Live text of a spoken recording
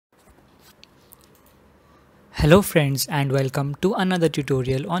Hello friends and welcome to another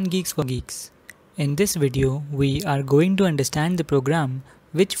tutorial on Geeks4Geeks. In this video, we are going to understand the program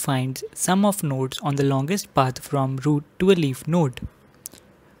which finds sum of nodes on the longest path from root to a leaf node.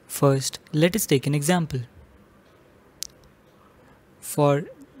 First, let us take an example. For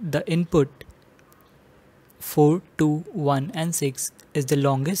the input 4, 2, 1 and 6 is the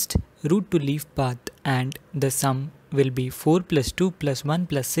longest root to leaf path and the sum will be 4 plus 2 plus 1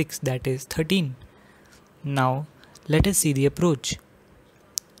 plus 6, that is 13. Now, let us see the approach.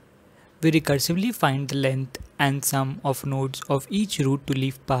 We recursively find the length and sum of nodes of each root to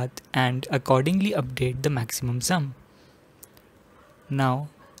leaf path and accordingly update the maximum sum. Now,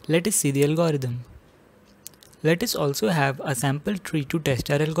 let us see the algorithm. Let us also have a sample tree to test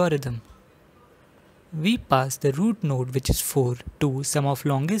our algorithm. We pass the root node, which is 4, to sum of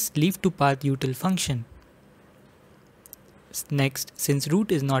longest leaf to path util function. Next, since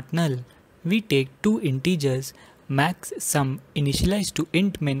root is not null, we take two integers max sum initialized to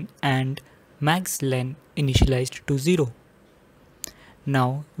int min and max len initialized to 0.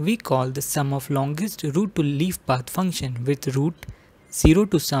 Now we call the sum of longest root to leaf path function with root 0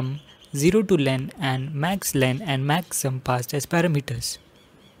 to sum, 0 to len and max sum passed as parameters.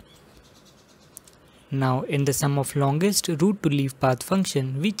 Now in the sum of longest root to leaf path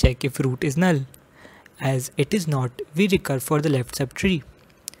function, we check if root is null. As it is not, we recur for the left subtree.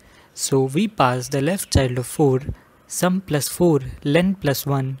 So we pass the left child of 4, sum plus 4, len plus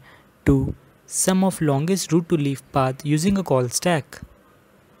 1 to sum of longest root to leaf path using a call stack.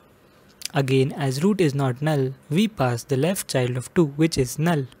 Again, as root is not null, we pass the left child of 2, which is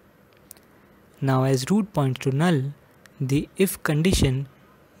null. Now as root points to null, the if condition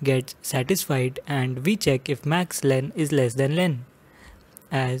gets satisfied and we check if max len is less than len.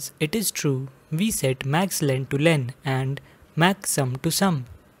 As it is true, we set max len to len and max sum to sum.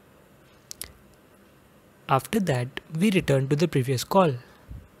 After that, we return to the previous call.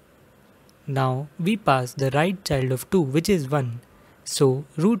 Now we pass the right child of 2, which is 1, so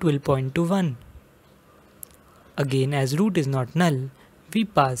root will point to 1. Again, as root is not null, we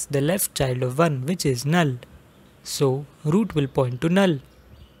pass the left child of 1, which is null, so root will point to null.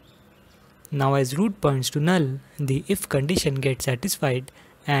 Now as root points to null, the if condition gets satisfied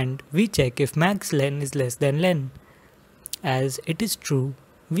and we check if max len is less than len. As it is true,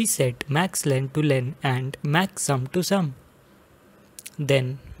 we set max len to len and max sum to sum.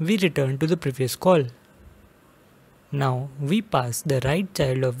 Then we return to the previous call. Now we pass the right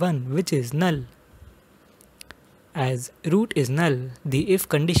child of 1, which is null. As root is null, the if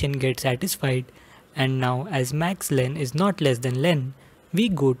condition gets satisfied and now as max len is not less than len, we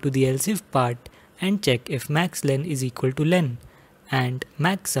go to the else if part and check if max len is equal to len and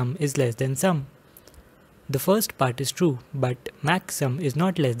max sum is less than sum. The first part is true, but max sum is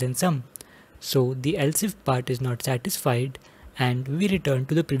not less than sum, so the else if part is not satisfied and we return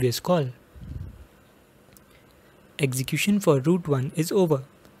to the previous call. Execution for root 1 is over.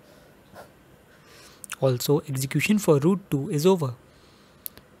 Also, execution for root 2 is over.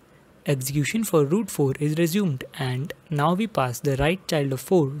 Execution for root 4 is resumed and now we pass the right child of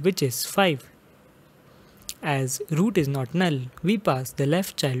 4, which is 5. As root is not null, we pass the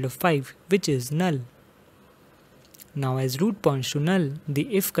left child of 5, which is null. Now as root points to null, the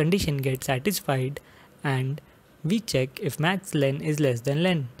if condition gets satisfied and we check if max len is less than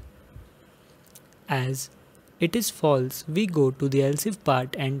len. As it is false, we go to the else if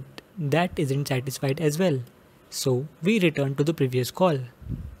part and that isn't satisfied as well, so we return to the previous call.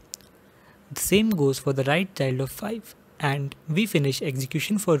 The same goes for the right child of 5 and we finish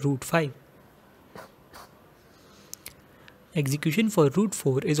execution for root 5. Execution for root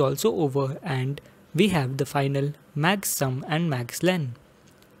 4 is also over and we have the final max sum and max len.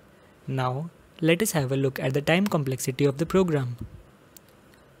 Now let us have a look at the time complexity of the program.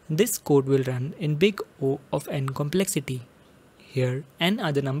 This code will run in big O of n complexity. Here n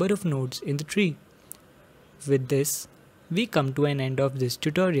are the number of nodes in the tree. With this, we come to an end of this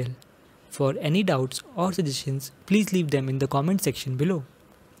tutorial. For any doubts or suggestions, please leave them in the comment section below.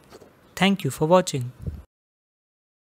 Thank you for watching.